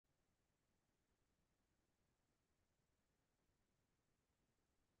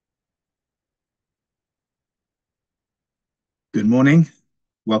Good morning.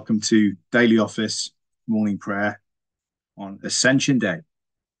 Welcome to Daily Office Morning Prayer on Ascension Day.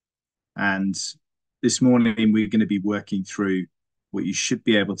 And this morning we're going to be working through what you should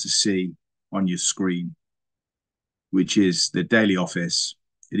be able to see on your screen, which is the Daily Office.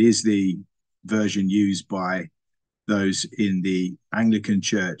 It is the version used by those in the Anglican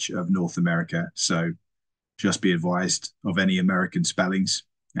Church of North America. So just be advised of any American spellings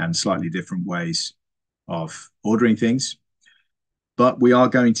and slightly different ways of ordering things. But we are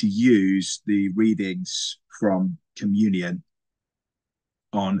going to use the readings from communion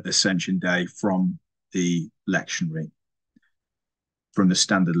on Ascension Day from the lectionary, from the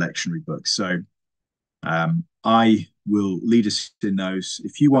standard lectionary book. So I will lead us in those.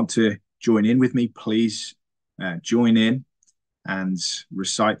 If you want to join in with me, please join in and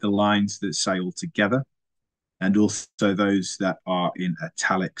recite the lines that say all together, and also those that are in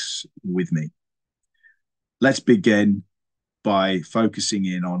italics with me. Let's begin by focusing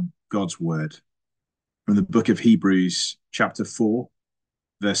in on God's word from the book of Hebrews, chapter 4,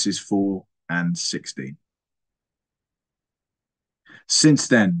 verses 4 and 16. Since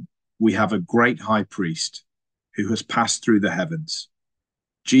then, we have a great high priest who has passed through the heavens,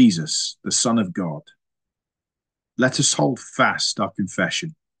 Jesus, the Son of God. Let us hold fast our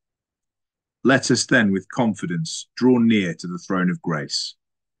confession. Let us then with confidence draw near to the throne of grace,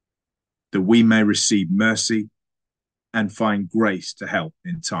 that we may receive mercy and find grace to help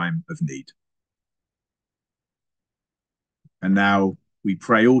in time of need. And now we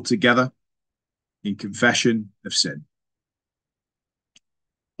pray all together in confession of sin.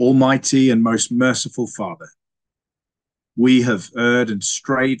 Almighty and most merciful Father, we have erred and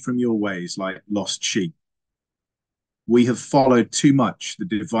strayed from your ways like lost sheep. We have followed too much the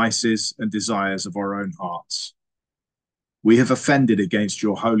devices and desires of our own hearts. We have offended against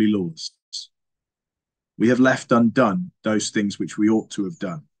your holy laws. We have left undone those things which we ought to have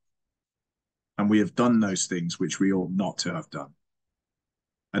done, and we have done those things which we ought not to have done.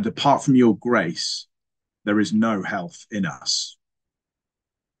 And apart from your grace, there is no health in us.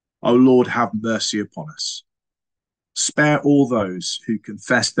 O Lord, have mercy upon us. Spare all those who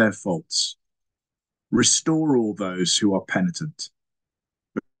confess their faults. Restore all those who are penitent,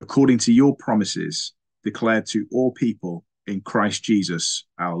 according to your promises declared to all people in Christ Jesus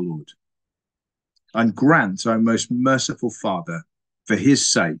our Lord. And grant, O most merciful Father, for his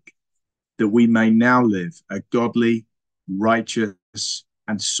sake, that we may now live a godly, righteous,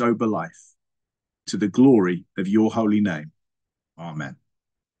 and sober life, to the glory of your holy name. Amen.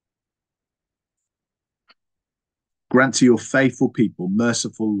 Grant to your faithful people,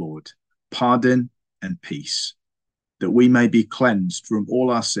 merciful Lord, pardon and peace, that we may be cleansed from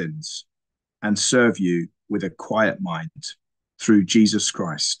all our sins and serve you with a quiet mind, through Jesus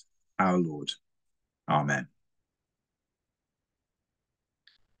Christ our Lord. Amen.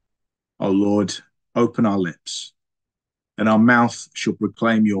 O Lord, open our lips, and our mouth shall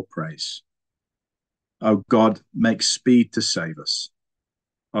proclaim your praise. O God, make speed to save us.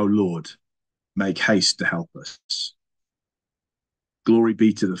 O Lord, make haste to help us. Glory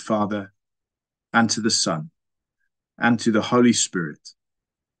be to the Father, and to the Son, and to the Holy Spirit,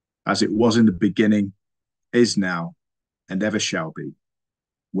 as it was in the beginning, is now, and ever shall be,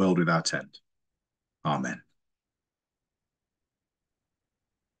 world without end. Amen.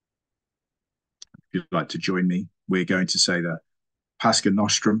 If you'd like to join me, we're going to say the Pascha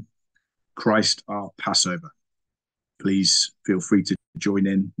Nostrum, Christ our Passover. Please feel free to join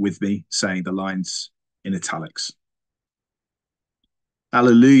in with me, saying the lines in italics.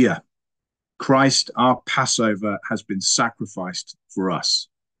 Alleluia. Christ our Passover has been sacrificed for us.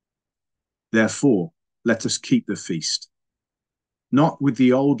 Therefore, let us keep the feast, not with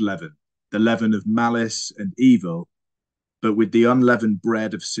the old leaven, the leaven of malice and evil, but with the unleavened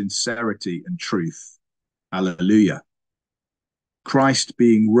bread of sincerity and truth. Alleluia. Christ,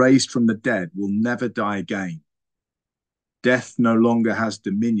 being raised from the dead, will never die again. Death no longer has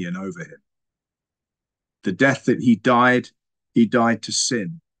dominion over him. The death that he died to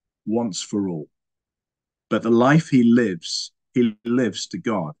sin once for all. But the life he lives to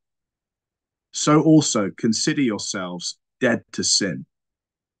God. So also consider yourselves dead to sin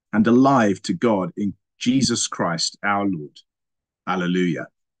and alive to God in Jesus Christ our Lord. Alleluia.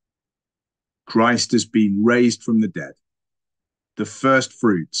 Christ has been raised from the dead, the first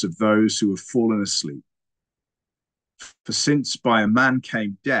fruits of those who have fallen asleep. For since by a man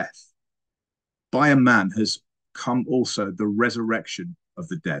came death, by a man has come also the resurrection of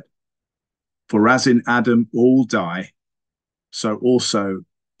the dead. For as in Adam all die, so also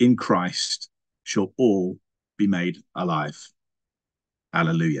in Christ shall all be made alive.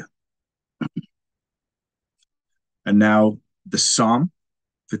 Alleluia. And now The psalm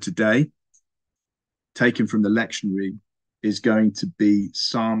for today, taken from the lectionary, is going to be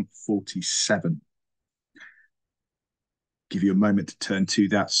Psalm 47. Give you a moment to turn to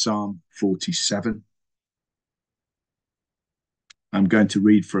that, Psalm 47. I'm going to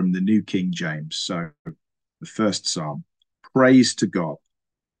read from the New King James. So the first psalm: praise to God,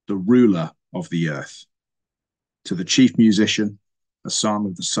 the ruler of the earth. To the chief musician, a psalm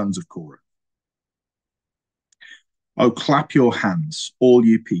of the sons of Korah. Oh, clap your hands, all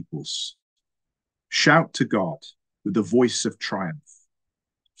you peoples. Shout to God with the voice of triumph.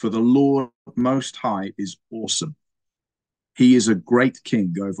 For the Lord Most High is awesome. He is a great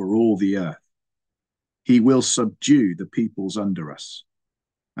king over all the earth. He will subdue the peoples under us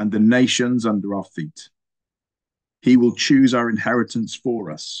and the nations under our feet. He will choose our inheritance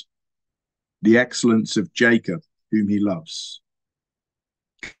for us, the excellence of Jacob, whom he loves.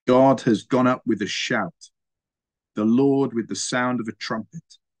 God has gone up with a shout, the Lord with the sound of a trumpet.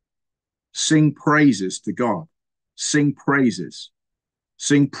 Sing praises to God. Sing praises.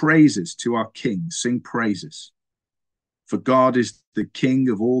 Sing praises to our King. Sing praises. For God is the King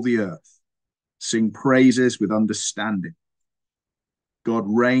of all the earth. Sing praises with understanding. God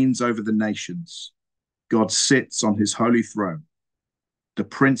reigns over the nations. God sits on his holy throne. The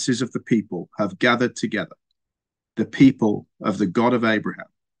princes of the people have gathered together, the people of the God of Abraham.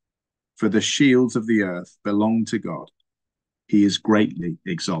 For the shields of the earth belong to God. He is greatly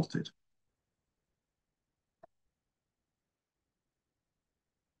exalted.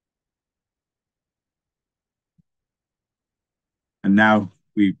 And now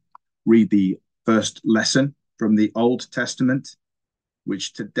we read the first lesson from the Old Testament,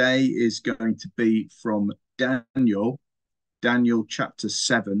 which today is going to be from Daniel chapter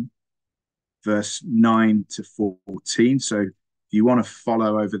 7, verse 9 to 14. So if you want to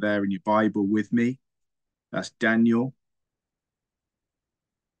follow over there in your Bible with me, that's Daniel,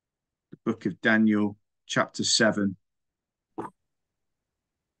 the book of Daniel, chapter 7,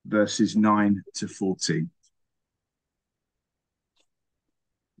 verses 9 to 14.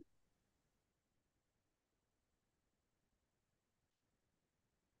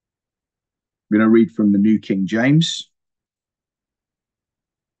 I'm going to read from the New King James.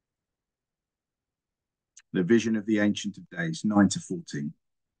 The vision of the Ancient of Days, 9 to 14.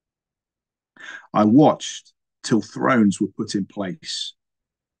 I watched till thrones were put in place,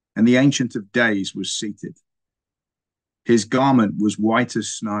 and the Ancient of Days was seated. His garment was white as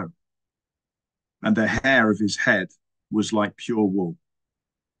snow, and the hair of his head was like pure wool.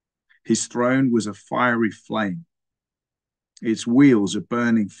 His throne was a fiery flame, its wheels a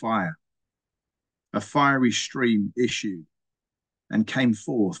burning fire. A fiery stream issued and came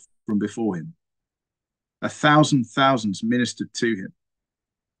forth from before him. 1,000 thousands ministered to him.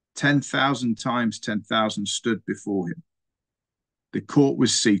 10,000 times 10,000 stood before him. The court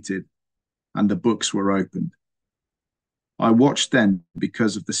was seated and the books were opened. I watched then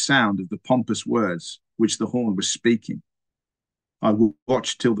because of the sound of the pompous words which the horn was speaking. I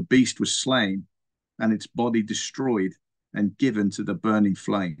watched till the beast was slain and its body destroyed and given to the burning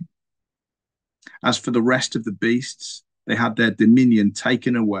flame. As for the rest of the beasts, they had their dominion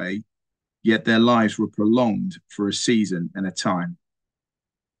taken away, yet their lives were prolonged for a season and a time.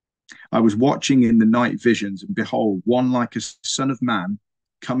 I was watching in the night visions, and behold, one like a son of man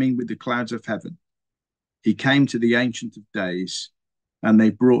coming with the clouds of heaven. He came to the Ancient of Days, and they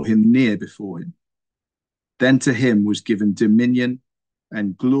brought him near before him. Then to him was given dominion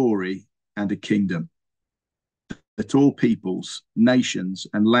and glory and a kingdom, that all peoples, nations,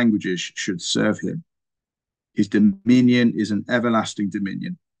 and languages should serve him. His dominion is an everlasting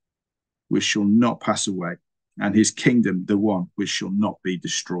dominion, which shall not pass away, and his kingdom the one which shall not be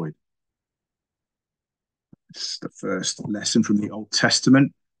destroyed. This is the first lesson from the Old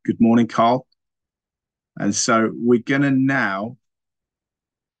Testament. Good morning, Carl. And so we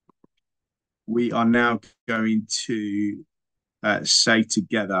are now going to say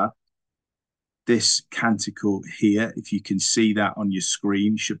together this canticle here. If you can see that on your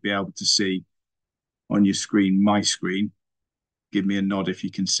screen, you should be able to see on your screen, my screen. Give me a nod if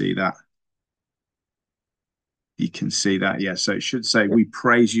you can see that. You can see that, yeah. So it should say, we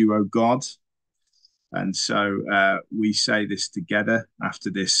praise you, O God. And so we say this together after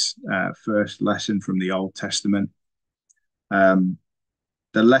this first lesson from the Old Testament. The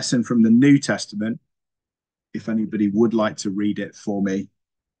lesson from the New Testament, if anybody would like to read it for me,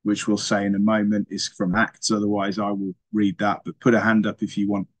 which we'll say in a moment, is from Acts. Otherwise, I will read that. But put a hand up if you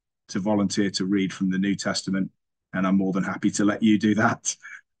want to volunteer to read from the New Testament, and I'm more than happy to let you do that.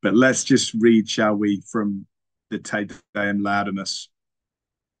 But let's just read, shall we, from the Te Deum Laudamus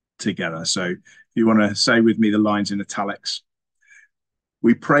together. So if you want to say with me the lines in italics,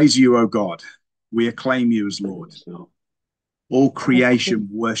 We praise you, O God. We acclaim you as Lord. All creation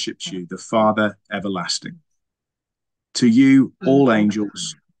worships you, the Father everlasting. To you, all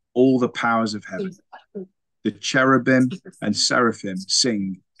angels, all the powers of heaven, the cherubim and seraphim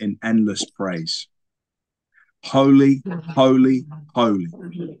sing in endless praise. Holy, holy, holy,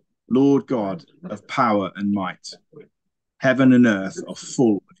 Lord God of power and might. Heaven and earth are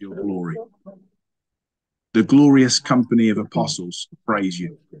full of your glory. The glorious company of apostles praise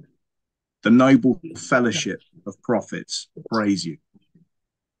you. The noble fellowship of prophets praise you.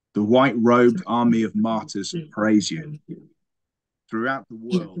 The white-robed army of martyrs praise you. Throughout the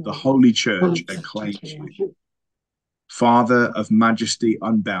world, the Holy Church acclaims you. Father of majesty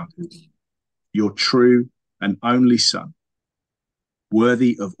unbounded, your true and only Son,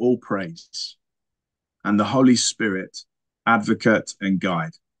 worthy of all praise, and the Holy Spirit, advocate and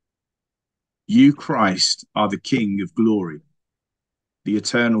guide. You, Christ, are the King of glory, the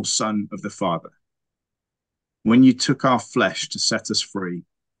eternal Son of the Father. When you took our flesh to set us free,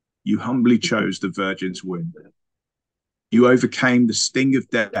 you humbly chose the Virgin's womb. You overcame the sting of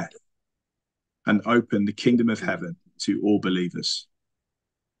death and opened the kingdom of heaven to all believers.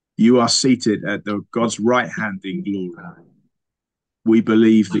 You are seated at God's right hand in glory. We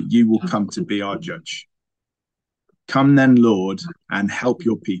believe that you will come to be our judge. Come then, Lord, and help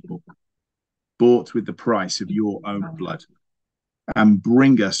your people, bought with the price of your own blood, and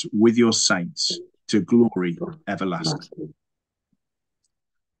bring us with your saints to glory everlasting.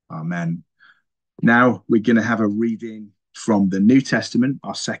 Amen. Now we're going to have a reading from the New Testament,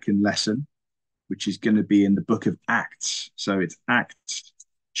 our second lesson, which is going to be in the book of Acts. So it's Acts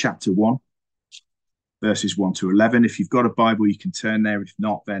chapter 1, verses 1 to 11. If you've got a Bible, you can turn there. If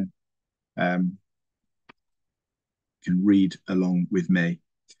not, then you can read along with me.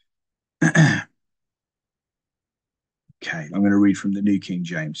 Okay, I'm going to read from the New King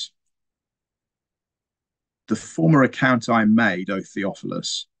James. The former account I made, O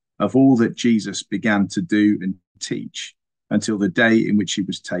Theophilus, of all that Jesus began to do and teach until the day in which he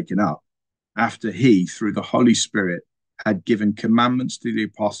was taken up, after he, through the Holy Spirit, had given commandments to the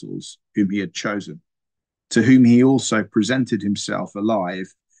apostles whom he had chosen, to whom he also presented himself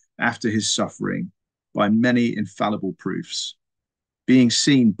alive after his suffering by many infallible proofs, being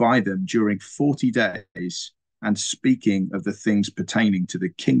seen by them during 40 days and speaking of the things pertaining to the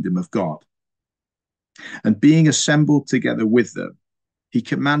kingdom of God. And being assembled together with them, he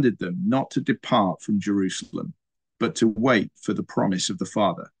commanded them not to depart from Jerusalem, but to wait for the promise of the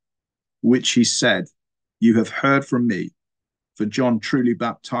Father, which he said, you have heard from me, for John truly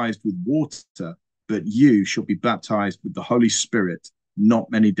baptized with water, but you shall be baptized with the Holy Spirit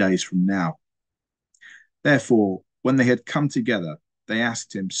not many days from now. Therefore, when they had come together, they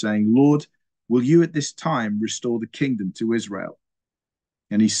asked him, saying, Lord, will you at this time restore the kingdom to Israel?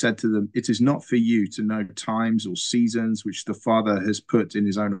 And he said to them, it is not for you to know times or seasons which the Father has put in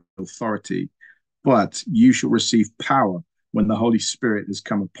his own authority, but you shall receive power when the Holy Spirit has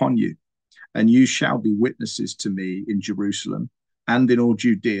come upon you. And you shall be witnesses to me in Jerusalem and in all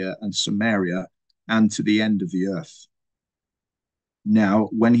Judea and Samaria and to the end of the earth. Now,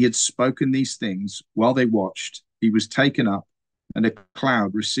 when he had spoken these things, while they watched, he was taken up, and a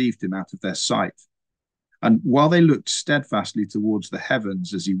cloud received him out of their sight. And while they looked steadfastly towards the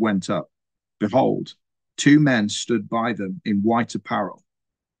heavens as he went up, behold, two men stood by them in white apparel,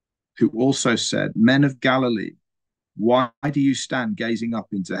 who also said, Men of Galilee, why do you stand gazing up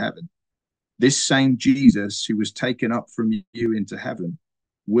into heaven? This same Jesus who was taken up from you into heaven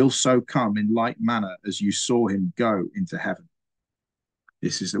will so come in like manner as you saw him go into heaven.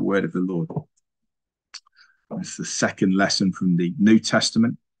 This is the word of the Lord. It's the second lesson from the New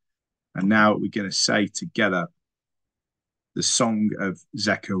Testament. And now we're going to say together the Song of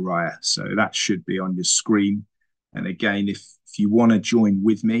Zechariah. So that should be on your screen. And again, if you want to join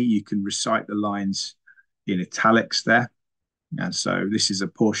with me, you can recite the lines in italics there. And so this is a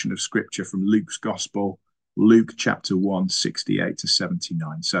portion of scripture from Luke's Gospel, Luke chapter 1, 68 to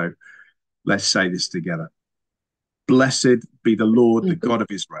 79. So let's say this together. Blessed be the Lord, the God of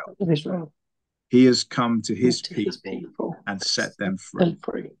Israel. He has come to his people and set them free.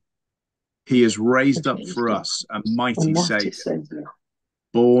 He has raised up for us a mighty Saviour,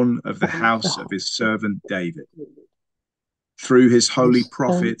 born of the house of his servant David. Through his holy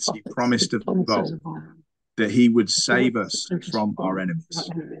prophets, he promised of old that he would save us from our enemies,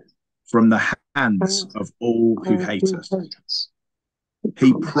 from the hands of all who hate us.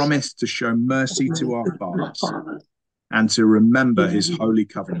 He promised to show mercy to our fathers and to remember his holy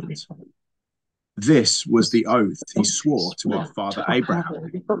covenant. This was the oath he swore to our father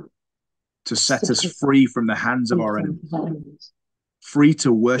Abraham, to set us free from the hands of our enemies, free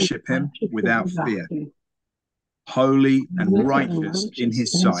to worship him without fear, holy and righteous in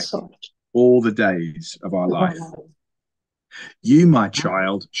his sight all the days of our life. You, my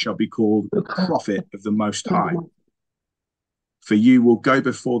child, shall be called the prophet of the Most High, for you will go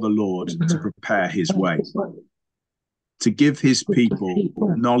before the Lord to prepare his way, to give his people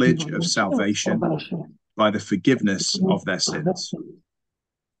knowledge of salvation by the forgiveness of their sins.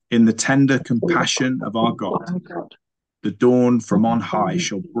 In the tender compassion of our God, the dawn from on high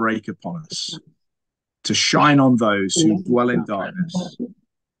shall break upon us, to shine on those who dwell in darkness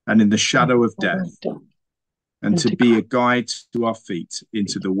and in the shadow of death, and to be a guide to our feet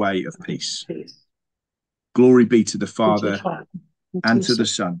into the way of peace. Glory be to the Father, and to the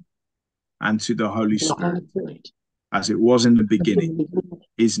Son, and to the Holy Spirit, as it was in the beginning,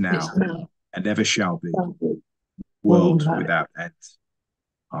 is now, and ever shall be, world without end.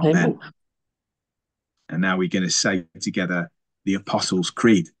 Amen. And now we're going to say together the Apostles'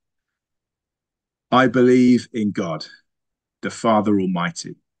 Creed. I believe in God, the Father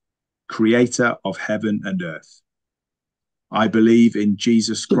Almighty, creator of heaven and earth. I believe in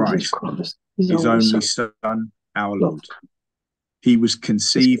Jesus Christ, his only Son, our Lord. He was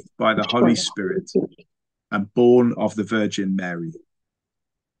conceived by the Holy Spirit and born of the Virgin Mary.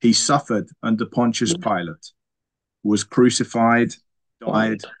 He suffered under Pontius Pilate, was crucified,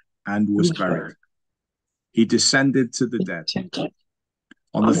 died, and was buried. He descended to the dead.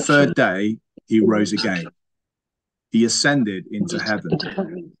 On the third day, he rose again. He ascended into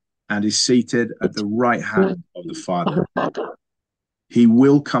heaven and is seated at the right hand of the Father. He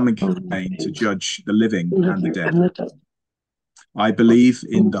will come again to judge the living and the dead. I believe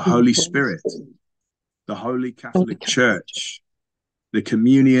in the Holy Spirit, the Holy Catholic Church, the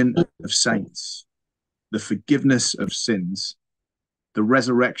communion of saints, the forgiveness of sins, the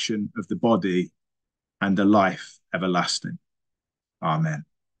resurrection of the body, and the life everlasting. Amen.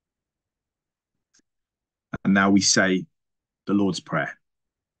 And now we say the Lord's Prayer.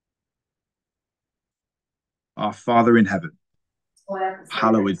 Our Father in heaven,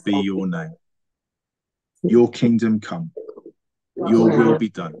 hallowed be your name. Your kingdom come, your will be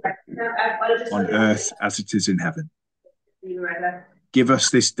done, on earth as it is in heaven. Give us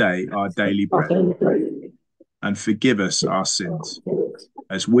this day our daily bread, and forgive us our sins,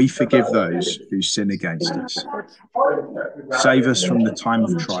 as we forgive those who sin against us. Save us from the time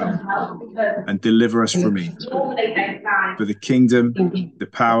of trial, and deliver us from evil. For the kingdom, the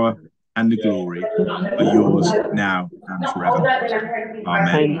power, and the glory are yours now and forever.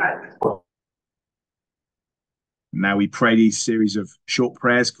 Amen. Now we pray these series of short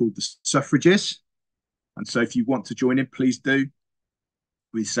prayers called the suffrages. And so if you want to join in, please do.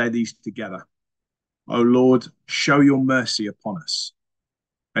 We say these together. O Lord, show your mercy upon us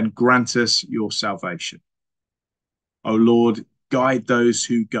and grant us your salvation. O Lord, guide those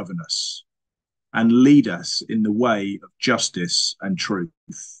who govern us and lead us in the way of justice and truth.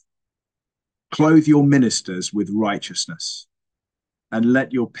 Clothe your ministers with righteousness and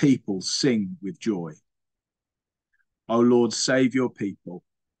let your people sing with joy. O Lord, save your people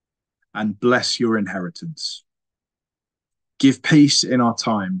and bless your inheritance. Give peace in our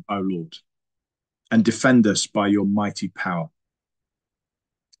time, O Lord, and defend us by your mighty power.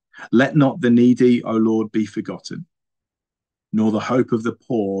 Let not the needy, O Lord, be forgotten, nor the hope of the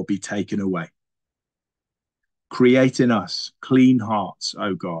poor be taken away. Create in us clean hearts,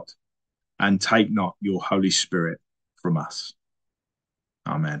 O God, and take not your Holy Spirit from us.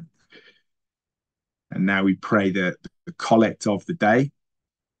 Amen. And now we pray the collect of the day.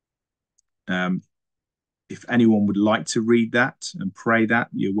 If anyone would like to read that and pray that,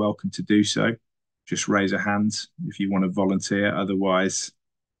 you're welcome to do so. Just raise a hand if you want to volunteer. Otherwise,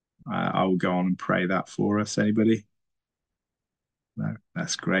 I will go on and pray that for us. Anybody? No,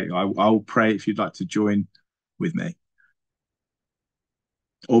 that's great. I'll pray if you'd like to join with me.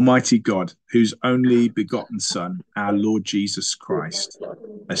 Almighty God, whose only begotten Son, our Lord Jesus Christ,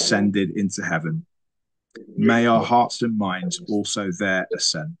 ascended into heaven, may our hearts and minds also there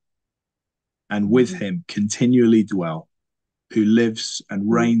ascend, and with him continually dwell, who lives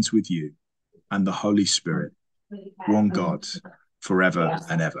and reigns with you and the Holy Spirit, one God, forever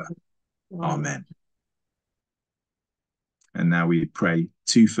and ever. Amen. And now we pray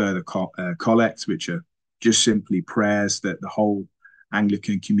two further collects, which are just simply prayers that the whole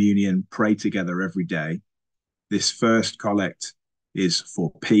Anglican communion pray together every day. This first collect is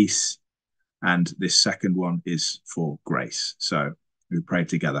for peace, and this second one is for grace. So we pray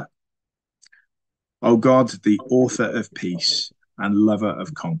together. O God, the author of peace and lover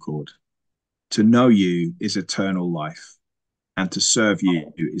of concord, to know you is eternal life, and to serve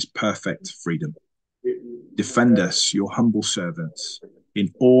you is perfect freedom. Defend us, your humble servants,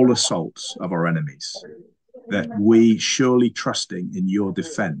 in all assaults of our enemies, that we, surely trusting in your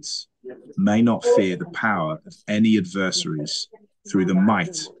defense, may not fear the power of any adversaries, through the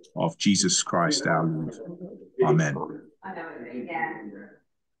might of Jesus Christ our Lord. Amen.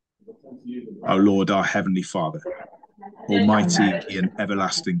 O Lord, our heavenly Father, almighty and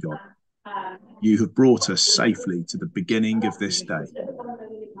everlasting God, you have brought us safely to the beginning of this day.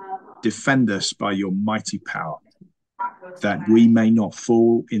 Defend us by your mighty power, that we may not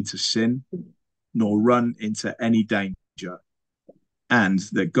fall into sin, nor run into any danger, and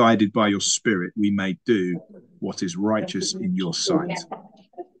that guided by your Spirit we may do what is righteous in your sight,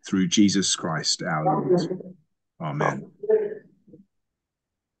 through Jesus Christ our Lord. Amen.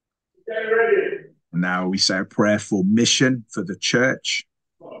 Now we say a prayer for mission for the church.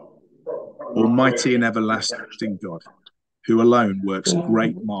 Almighty and everlasting God, who alone works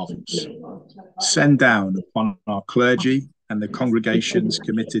great marvels, send down upon our clergy and the congregations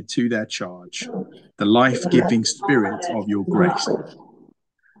committed to their charge the life-giving spirit of your grace.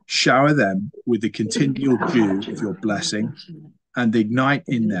 Shower them with the continual dew of your blessing, and ignite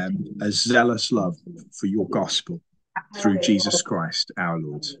in them a zealous love for your gospel, through Jesus Christ our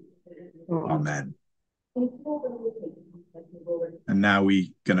Lord. Amen. And now we're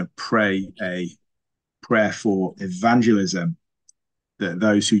going to pray a prayer for evangelism, that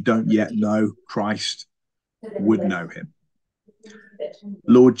those who don't yet know Christ would know him.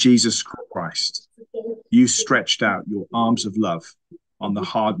 Lord Jesus Christ, you stretched out your arms of love on the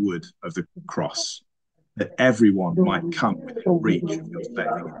hard wood of the cross, that everyone might come within reach of your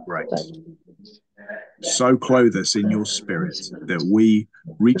saving embrace. So clothe us in your spirit, that we,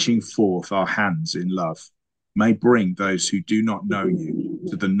 reaching forth our hands in love, may bring those who do not know you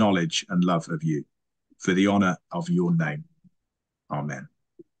to the knowledge and love of you, for the honor of your name. Amen.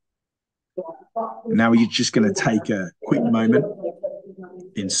 Now we're just going to take a quick moment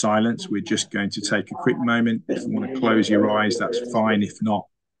in silence. We're just going to take a quick moment. If you want to close your eyes, that's fine. If not,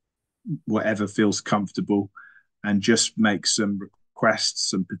 whatever feels comfortable, and just make some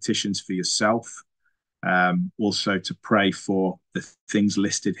requests, some petitions for yourself. Also to pray for the things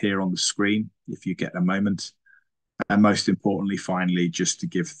listed here on the screen, if you get a moment. And most importantly, finally, just to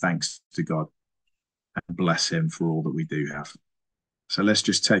give thanks to God and bless him for all that we do have. So let's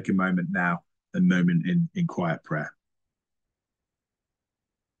just take a moment now, a moment in quiet prayer.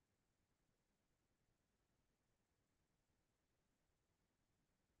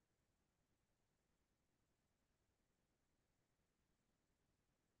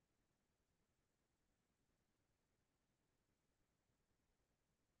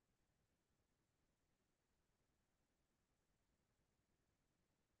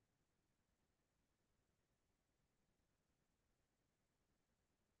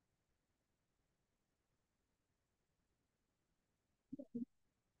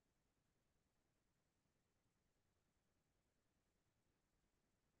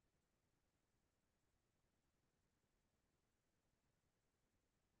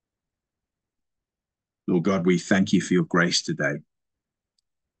 Lord God, we thank you for your grace today.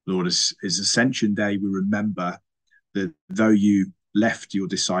 Lord, as Ascension Day, we remember that though you left your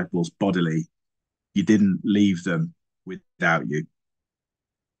disciples bodily, you didn't leave them without you.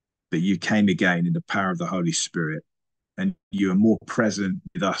 That you came again in the power of the Holy Spirit, and you are more present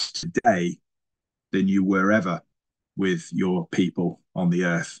with us today than you were ever with your people on the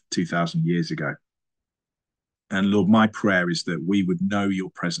earth 2,000 years ago. And Lord, my prayer is that we would know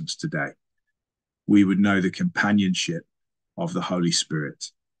your presence today. We would know the companionship of the Holy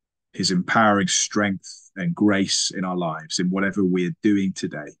Spirit, his empowering strength and grace in our lives, in whatever we're doing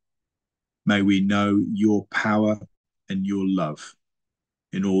today. May we know your power and your love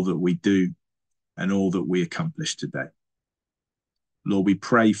in all that we do and all that we accomplish today. Lord, we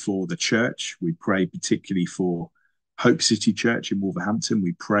pray for the church. We pray particularly for Hope City Church in Wolverhampton.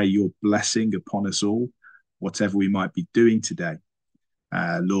 We pray your blessing upon us all, whatever we might be doing today.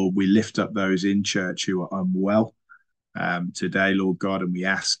 Lord, we lift up those in church who are unwell today, Lord God, and we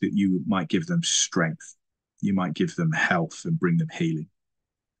ask that you might give them strength. You might give them health and bring them healing.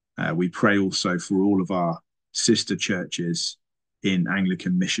 We pray also for all of our sister churches in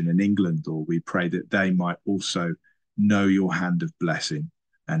Anglican Mission in England, Lord. We pray that they might also know your hand of blessing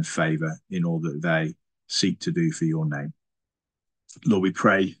and favor in all that they seek to do for your name. Lord, we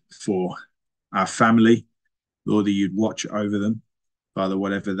pray for our family, Lord, that you'd watch over them, Father,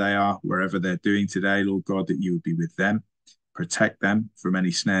 whatever they are, wherever they're doing today, Lord God, that you would be with them, protect them from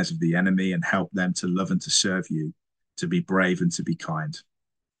any snares of the enemy, and help them to love and to serve you, to be brave and to be kind.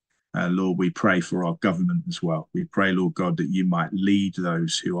 Lord, we pray for our government as well. We pray, Lord God, that you might lead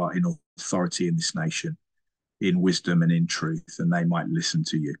those who are in authority in this nation, in wisdom and in truth, and they might listen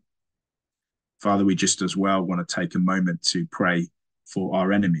to you. Father, we just as well want to take a moment to pray for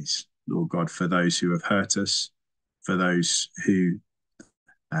our enemies, Lord God, for those who have hurt us, for those who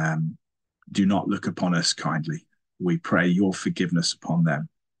do not look upon us kindly. We pray your forgiveness upon them.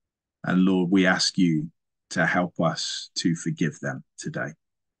 And Lord, we ask you to help us to forgive them today.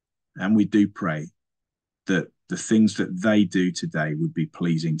 And we do pray that the things that they do today would be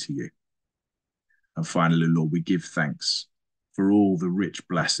pleasing to you. And finally, Lord, we give thanks for all the rich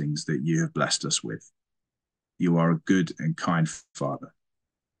blessings that you have blessed us with. You are a good and kind Father.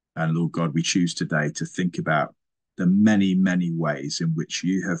 And Lord God, we choose today to think about the many, many ways in which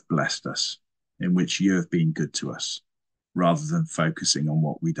you have blessed us, in which you have been good to us, rather than focusing on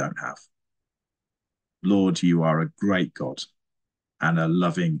what we don't have. Lord, you are a great God and a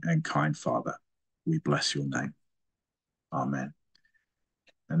loving and kind Father. We bless your name. Amen.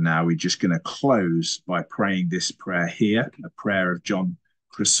 And now we're just going to close by praying this prayer here, a prayer of John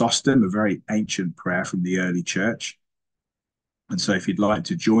Chrysostom, a very ancient prayer from the early church. And so if you'd like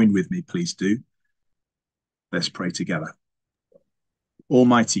to join with me, please do. Let's pray together.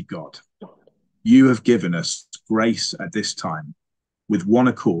 Almighty God, you have given us grace at this time with one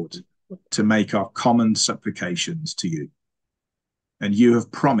accord to make our common supplications to you. And you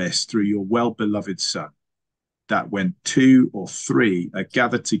have promised through your well-beloved Son that when 2 or 3 are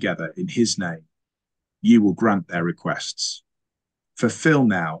gathered together in his name, you will grant their requests. Fulfill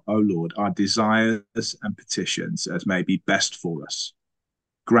now, O Lord, our desires and petitions as may be best for us,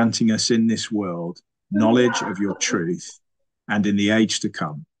 granting us in this world knowledge of your truth, and in the age to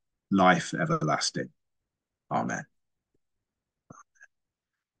come, life everlasting. Amen.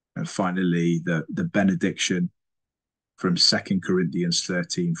 And finally, the benediction from 2 Corinthians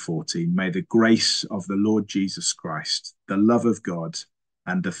 13:14. May the grace of the Lord Jesus Christ, the love of God,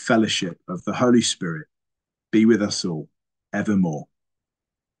 and the fellowship of the Holy Spirit be with us all evermore.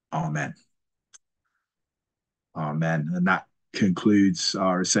 Amen. Amen. And that concludes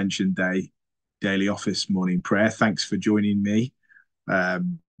our Ascension Day daily office morning prayer. Thanks for joining me.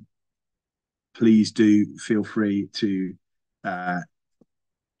 Please do feel free to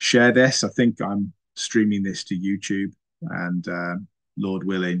share this. I think I'm streaming this to YouTube, and Lord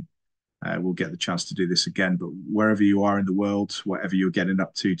willing, we'll get the chance to do this again. But wherever you are in the world, whatever you're getting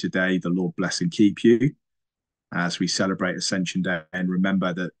up to today, the Lord bless and keep you as we celebrate Ascension Day. And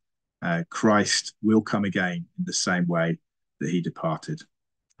remember that Christ will come again in the same way that he departed.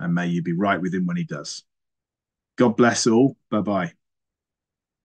 And may you be right with him when he does. God bless all. Bye-bye.